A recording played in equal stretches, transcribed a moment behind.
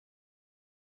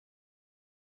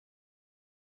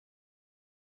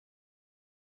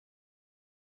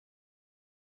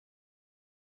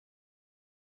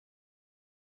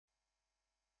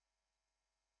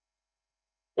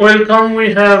Welcome,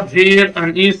 we have here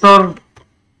an ACER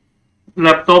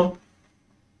laptop.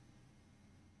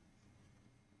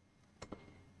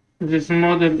 This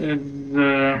model is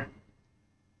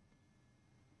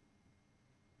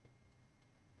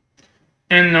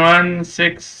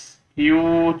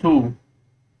N16U2.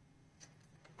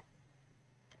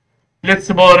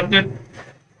 Let's board it.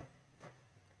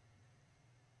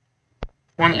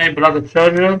 When I plug the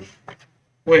charger,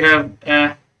 we have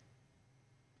a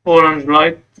orange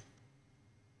light,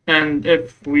 and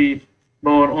if we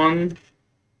power on,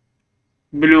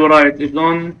 blue light is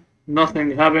on,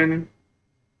 nothing happened.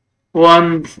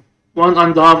 One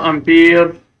and a half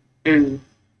ampere is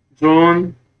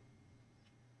drawn,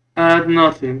 and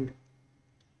nothing.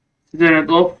 Turn it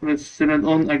off, let's turn it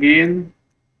on again.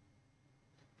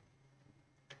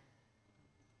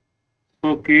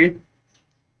 Okay.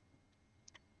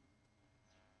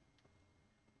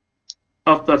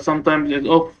 After sometimes it's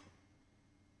off.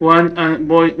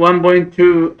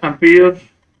 1.2 ampere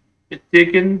is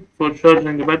taken for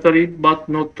charging the battery, but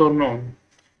not turned on.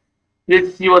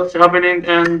 Let's see what's happening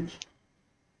and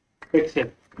fix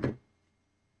it.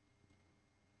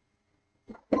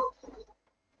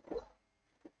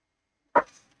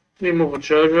 Remove the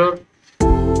charger.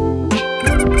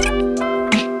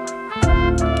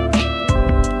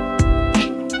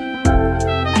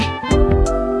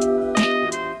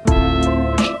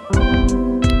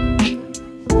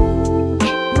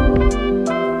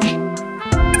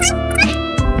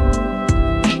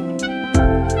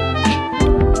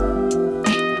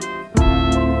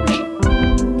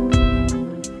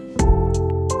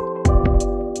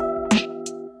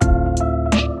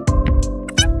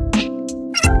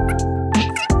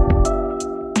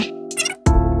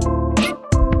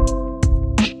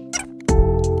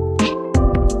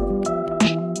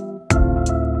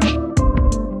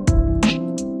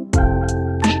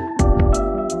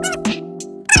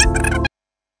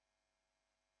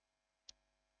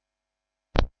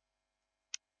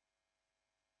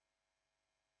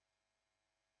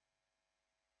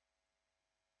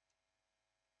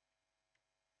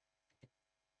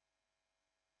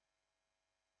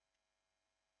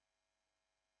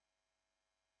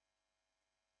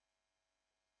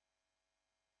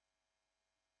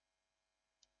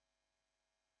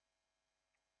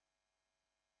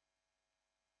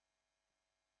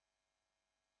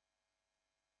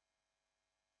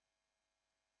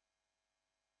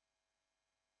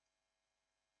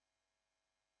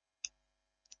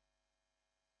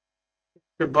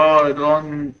 The bar is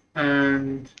on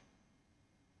and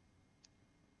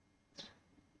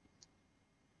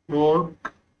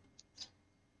work.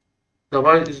 The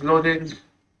device is loading,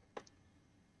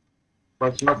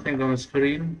 but nothing on the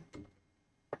screen.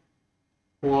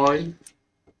 Why?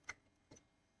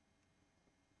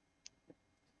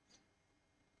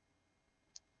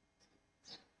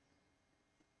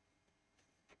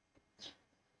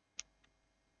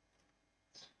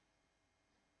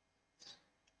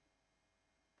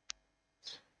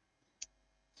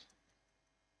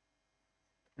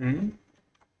 Hmm?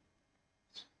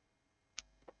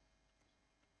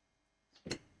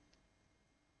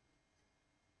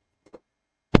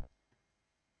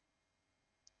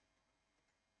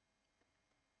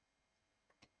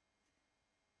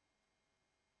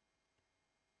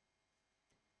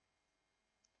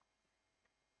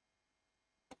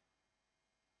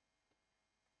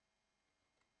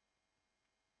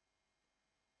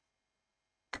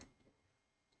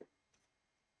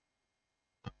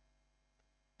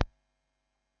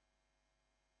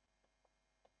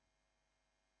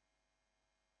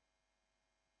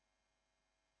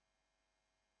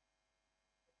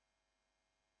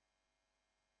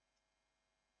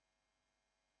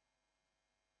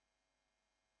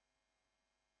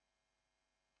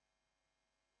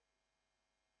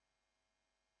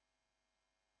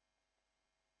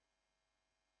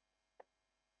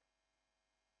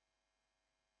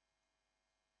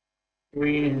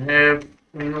 We have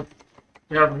not,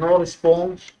 we have no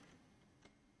response.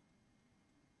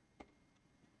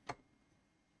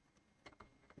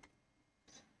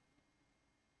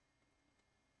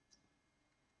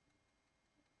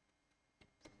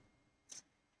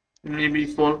 Maybe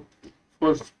for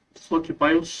faulty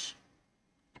BIOS.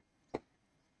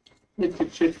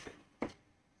 Let's check.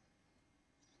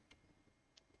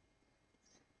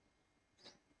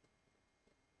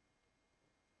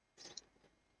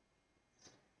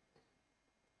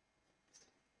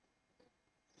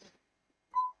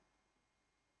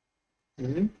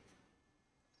 Mm-hmm.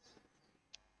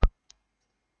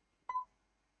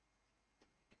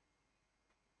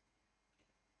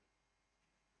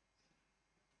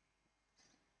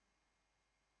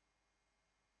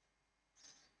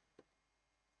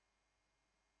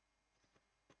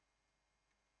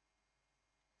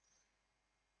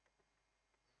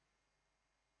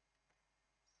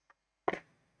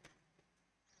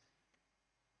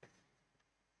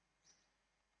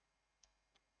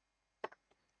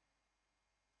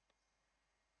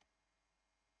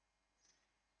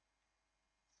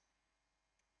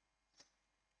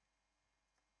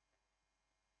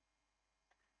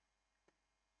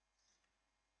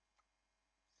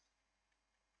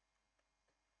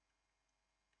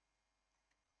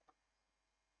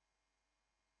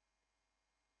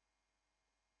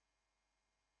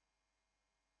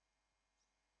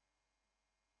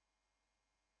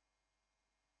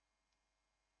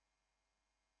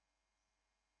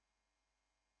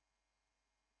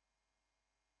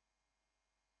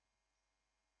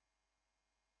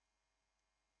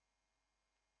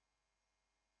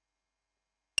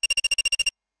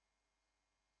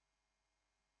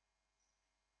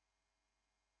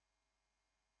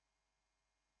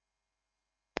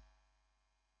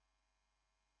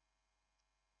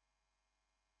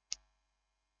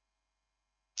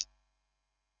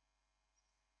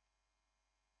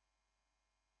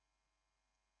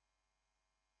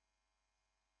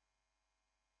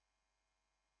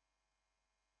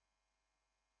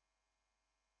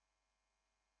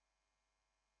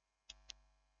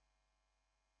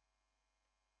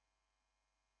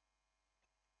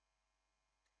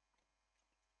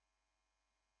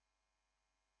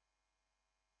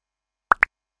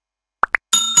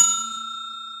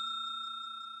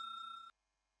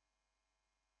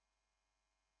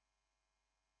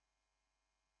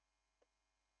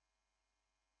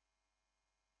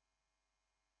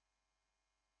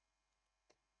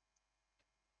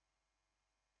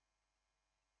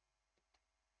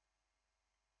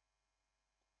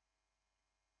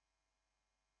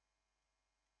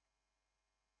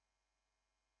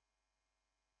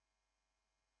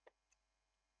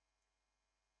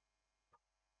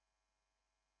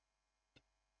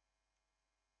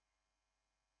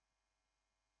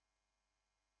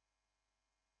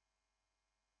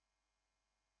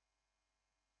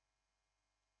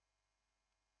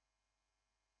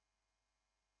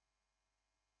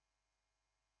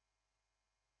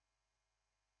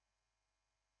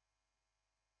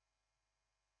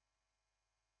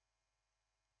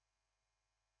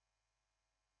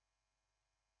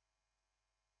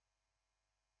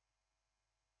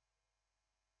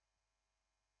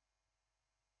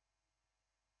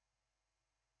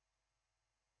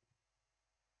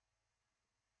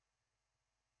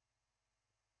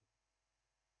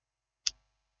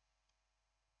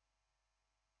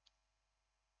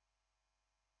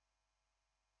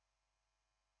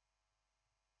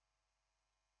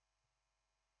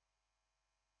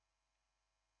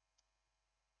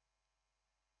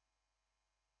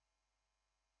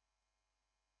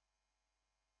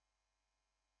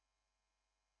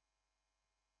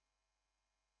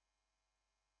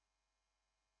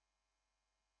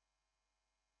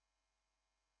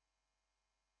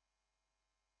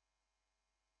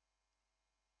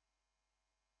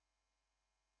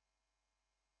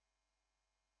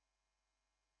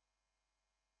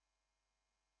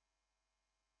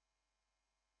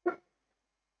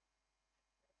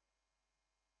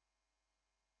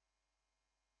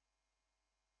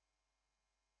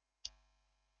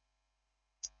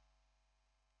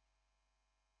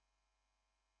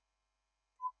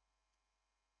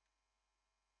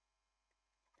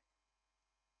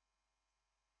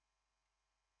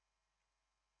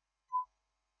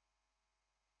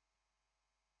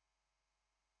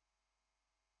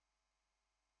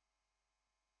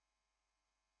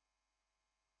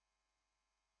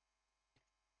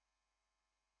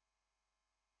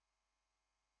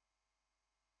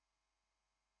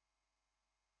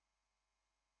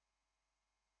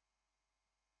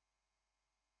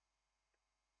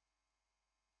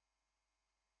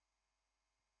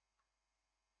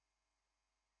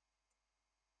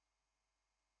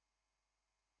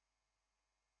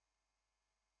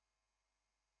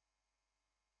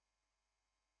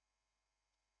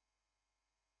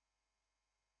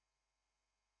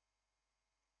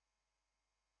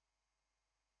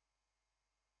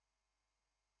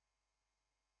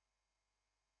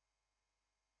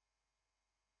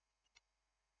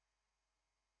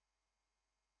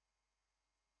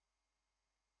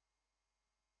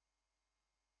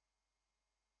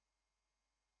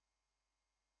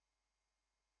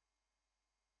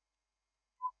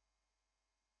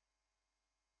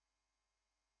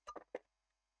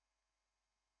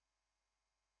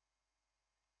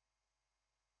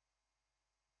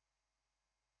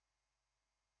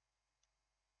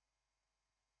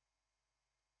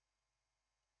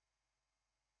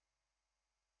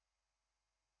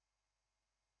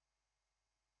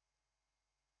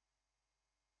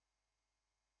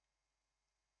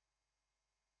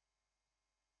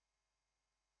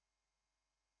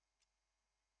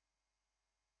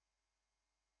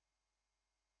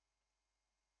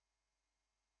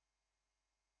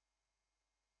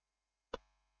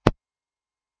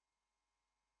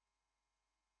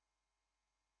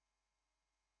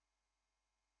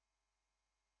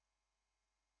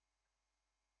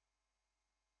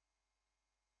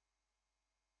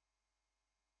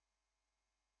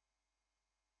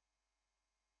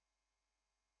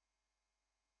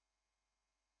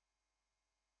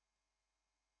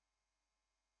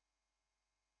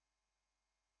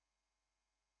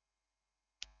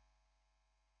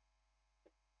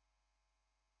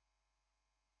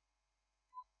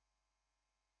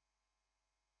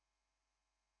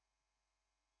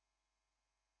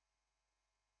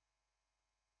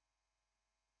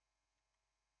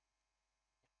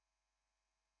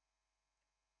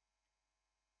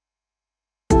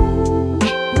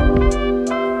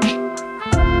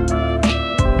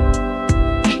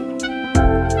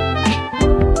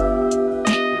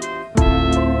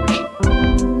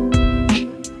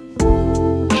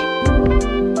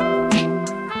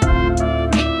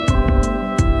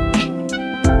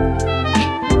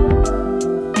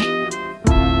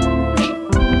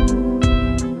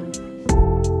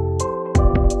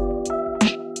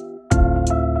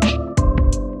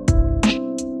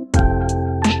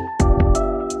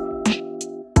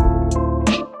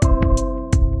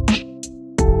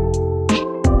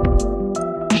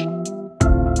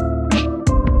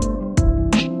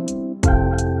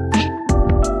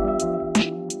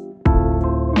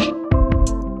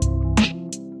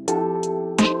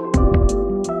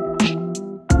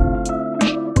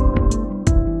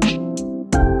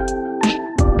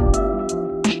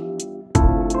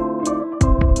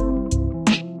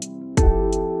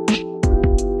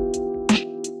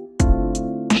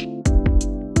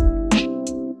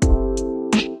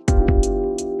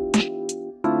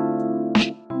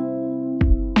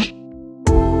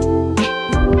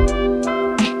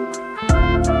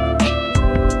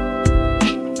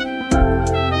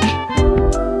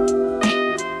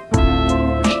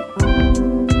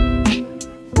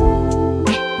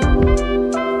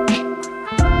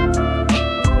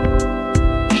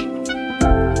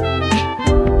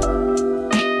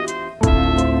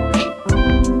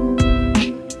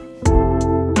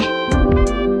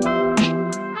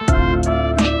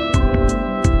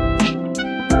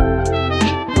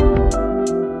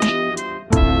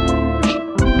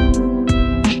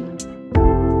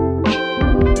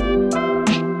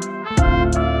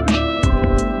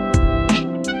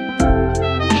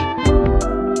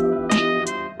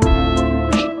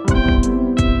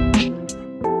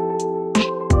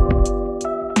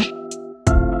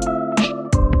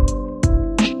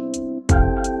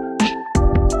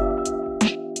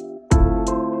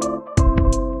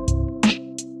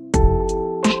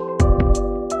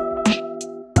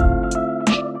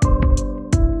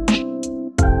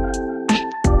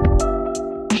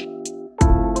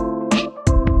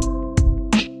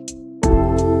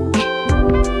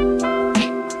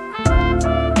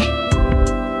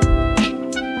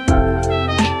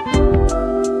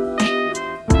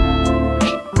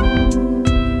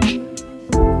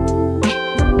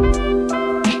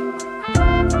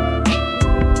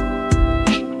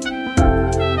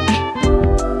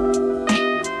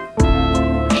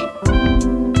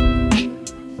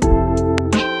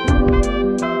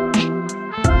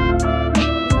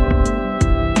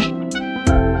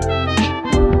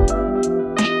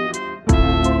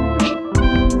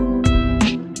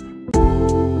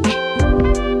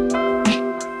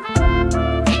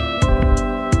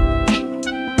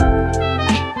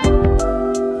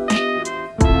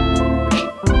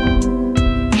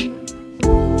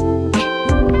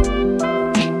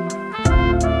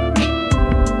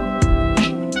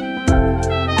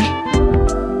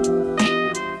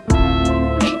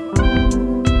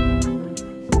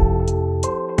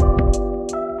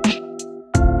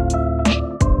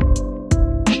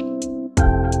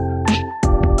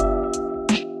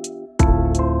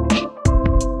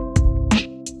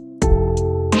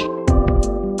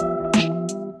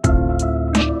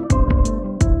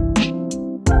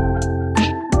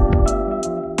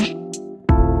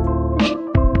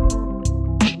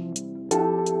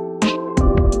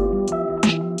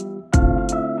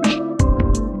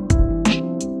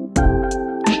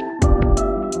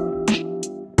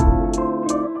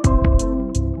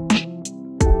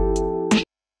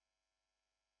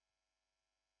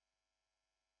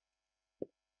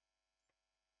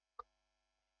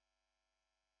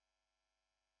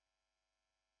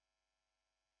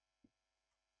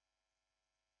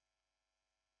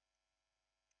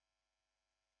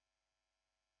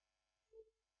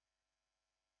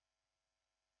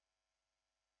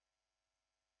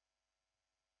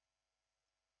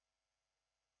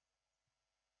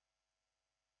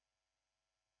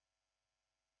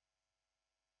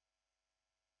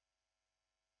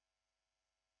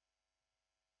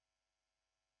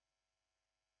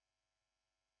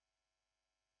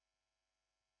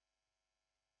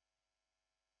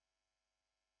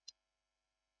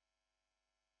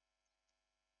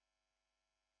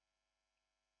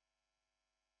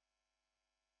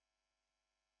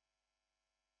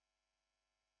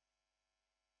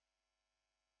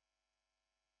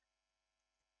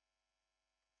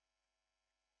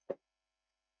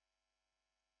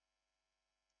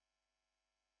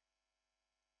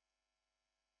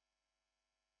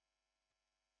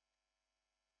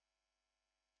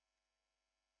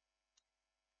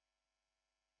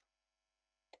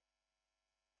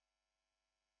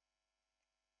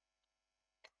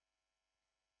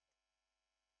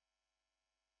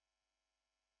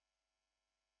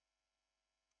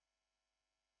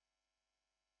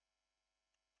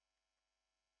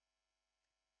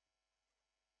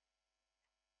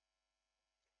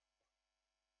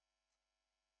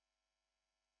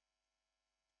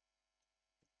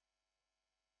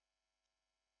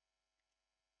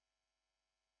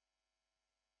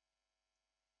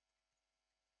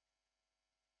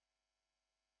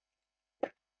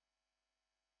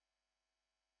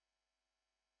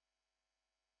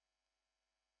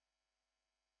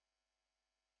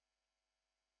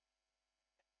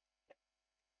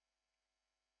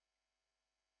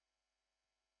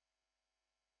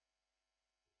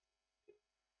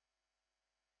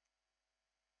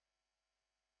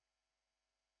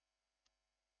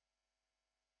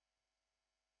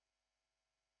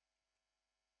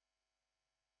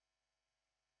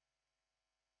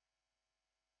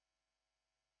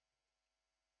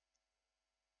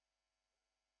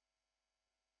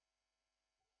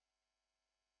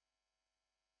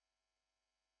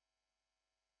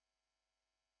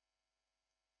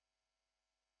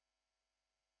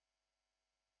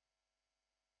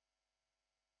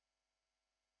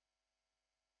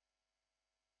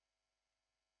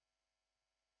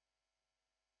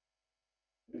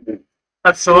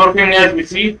 That's working as we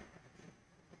see.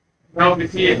 Now we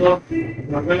see it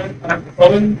working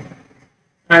open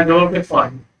and working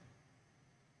fine.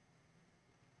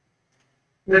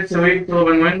 Let's wait to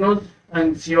open Windows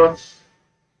and see what's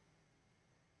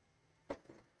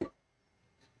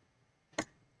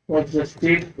the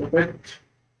state of it.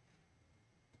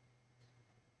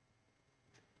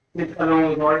 Click along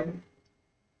the line.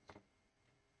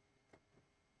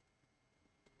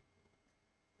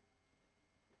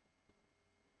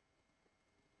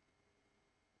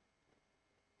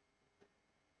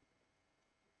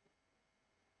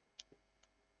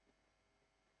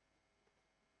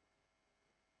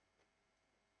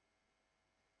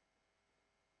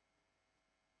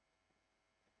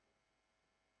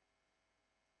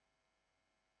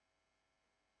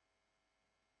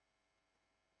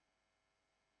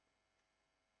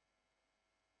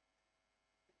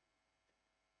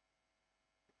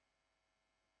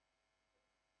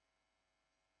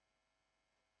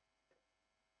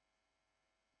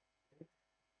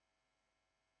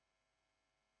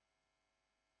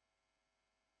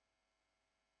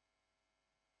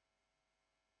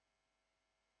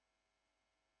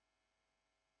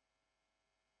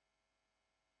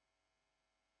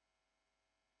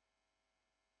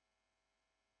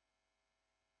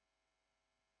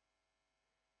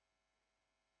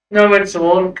 Now it's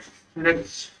work.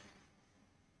 Let's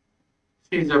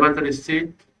see the battery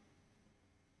state.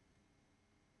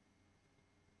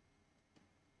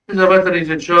 The battery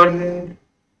is charging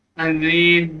and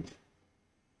need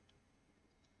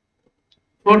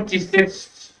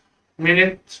 46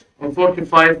 minutes or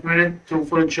 45 minutes to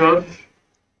full charge.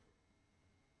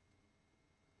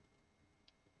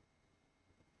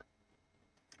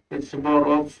 Let's power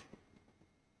off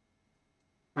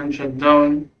and shut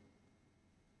down.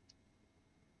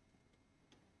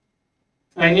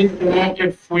 I need to know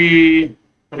if we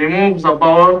remove the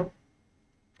power.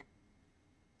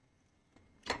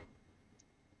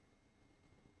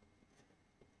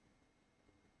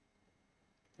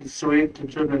 Let's wait to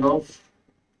turn it off.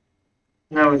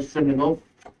 Now it's turning off.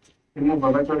 Remove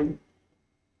the battery.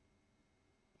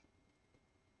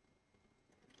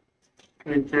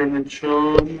 Return the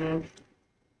charger.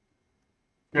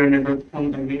 Turn it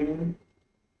on again.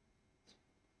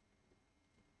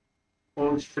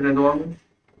 Hold turn it on.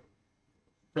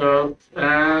 Start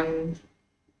and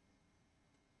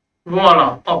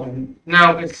voila, open.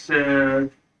 Now it's the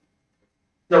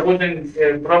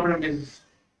booting problem is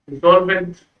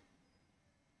resolved.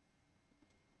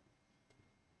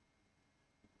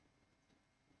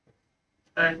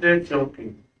 And it's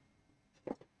okay.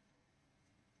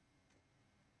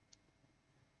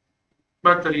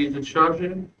 Battery is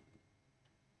charging.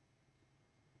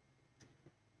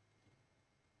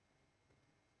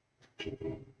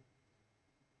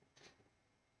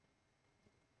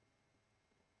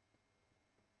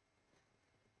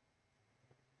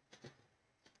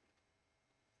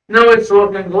 Now it's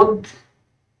working good.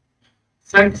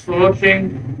 Thanks for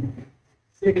watching.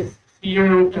 See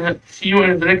you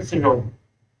in the next video.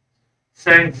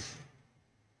 Thanks.